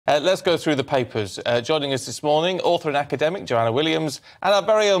Let's go through the papers. Joining us this morning, author and academic Joanna Williams and our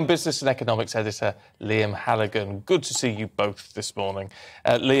very own business and economics editor, Liam Halligan. Good to see you both this morning.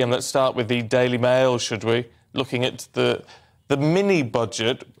 Liam, let's start with the Daily Mail, should we? Looking at the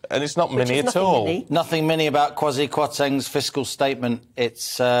mini-budget, and it's not mini at all. Mini. Nothing mini about Kwasi Kwarteng's fiscal statement.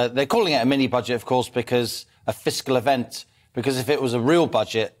 It's they're calling it a mini-budget, of course, because a fiscal event. Because if it was a real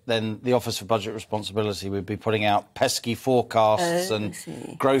budget, then the Office for Budget Responsibility would be putting out pesky forecasts and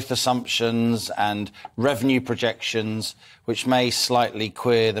growth assumptions and revenue projections, which may slightly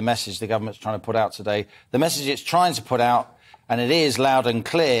queer the message the government's trying to put out today. The message it's trying to put out, and it is loud and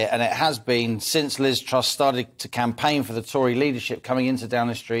clear, and it has been since Liz Truss started to campaign for the Tory leadership coming into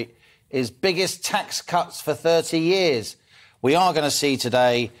Downing Street, is biggest tax cuts for 30 years. We are going to see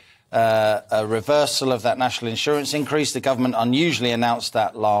today a reversal of that national insurance increase. The government unusually announced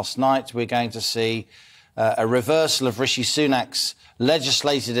that last night. We're going to see a reversal of Rishi Sunak's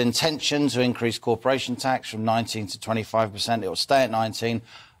legislated intention to increase corporation tax from 19 to 25%. It will stay at 19.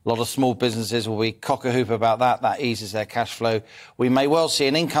 A lot of small businesses will be cock-a-hoop about that. That eases their cash flow. We may well see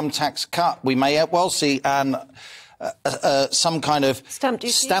an income tax cut. We may well see some kind of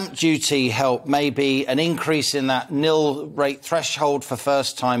stamp duty help, maybe an increase in that nil rate threshold for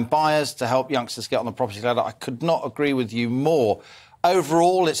first-time buyers to help youngsters get on the property ladder. I could not agree with you more.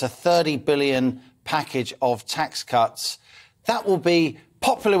 Overall, it's a £30 billion package of tax cuts. That will be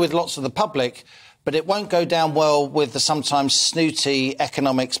popular with lots of the public, but it won't go down well with the sometimes snooty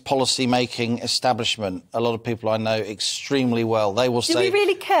economics policy-making establishment. A lot of people I know extremely well. They will say... Do we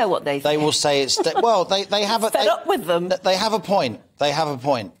really care what they think? They will say it's... well, they have a... Fed up with them. They have a point. They have a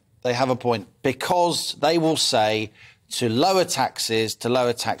point. They have a point. Because they will say to lower taxes, to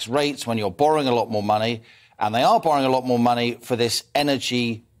lower tax rates when you're borrowing a lot more money, and they are borrowing a lot more money for this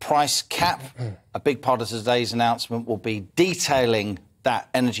energy price cap. A big part of today's announcement will be detailing that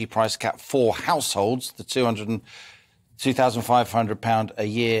energy price cap for households, the £2,500 a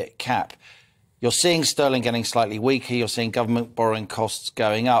year cap. You're seeing sterling getting slightly weaker. You're seeing government borrowing costs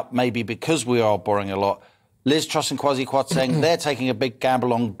going up, maybe because we are borrowing a lot. Liz Truss and Kwasi Kwarteng, they're taking a big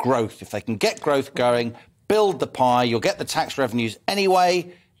gamble on growth. If they can get growth going, build the pie, you'll get the tax revenues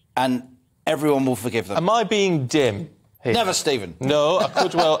anyway, and everyone will forgive them. Am I being dim here? Never, Stephen. No, I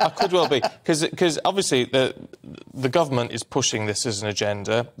could well be. Because obviously the government is pushing this as an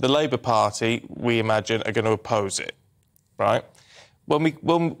agenda. The Labour Party, we imagine, are going to oppose it, right? When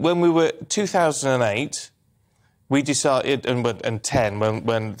we were 2008, we decided, and 10,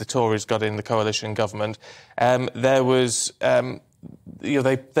 when the Tories got in the coalition government, there was... the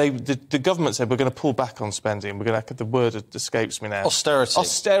government said we're going to pull back on spending. We're going to... The word escapes me now. Austerity.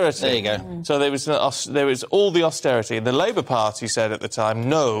 Austerity. There you go. So there was all the austerity. And the Labour Party said at the time,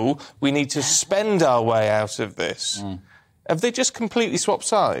 no, we need to spend our way out of this. Have they just completely swapped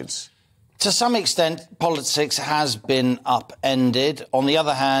sides? To some extent, politics has been upended. On the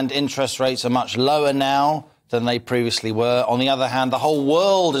other hand, interest rates are much lower now than they previously were. On the other hand, the whole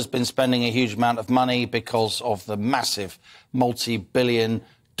world has been spending a huge amount of money because of the massive multi-billion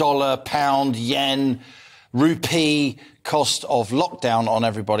dollar, pound, yen, rupee cost of lockdown on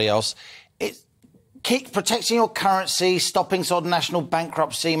everybody else. Keep protecting your currency, stopping sort of national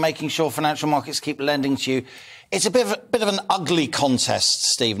bankruptcy, making sure financial markets keep lending to you. It's a bit of an ugly contest,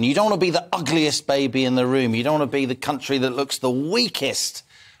 Stephen. You don't want to be the ugliest baby in the room. You don't want to be the country that looks the weakest.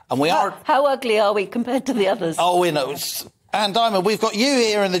 And we are... How ugly are we compared to the others? Oh, we know. Anne Diamond, we've got you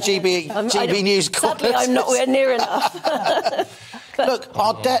here in the GB News corner. Sadly, I'm nowhere near enough. Look,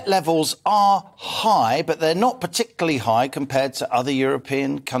 our debt levels are high, but they're not particularly high compared to other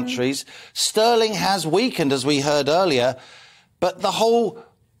European countries. Sterling has weakened, as we heard earlier, but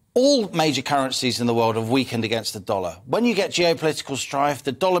all major currencies in the world have weakened against the dollar. When you get geopolitical strife,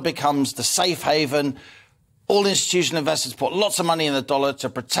 the dollar becomes the safe haven. All institutional investors put lots of money in the dollar to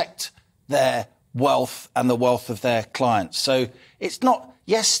protect their wealth and the wealth of their clients. So it's not...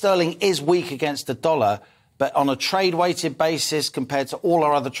 Yes, sterling is weak against the dollar, but on a trade-weighted basis compared to all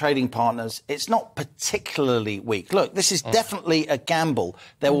our other trading partners, it's not particularly weak. Look, this is definitely a gamble.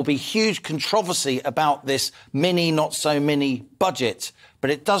 There will be huge controversy about this mini, not-so-mini budget, but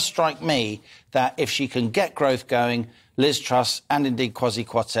it does strike me that if she can get growth going, Liz Truss and indeed Kwasi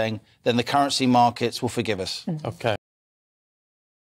Kwarteng, then the currency markets will forgive us. OK.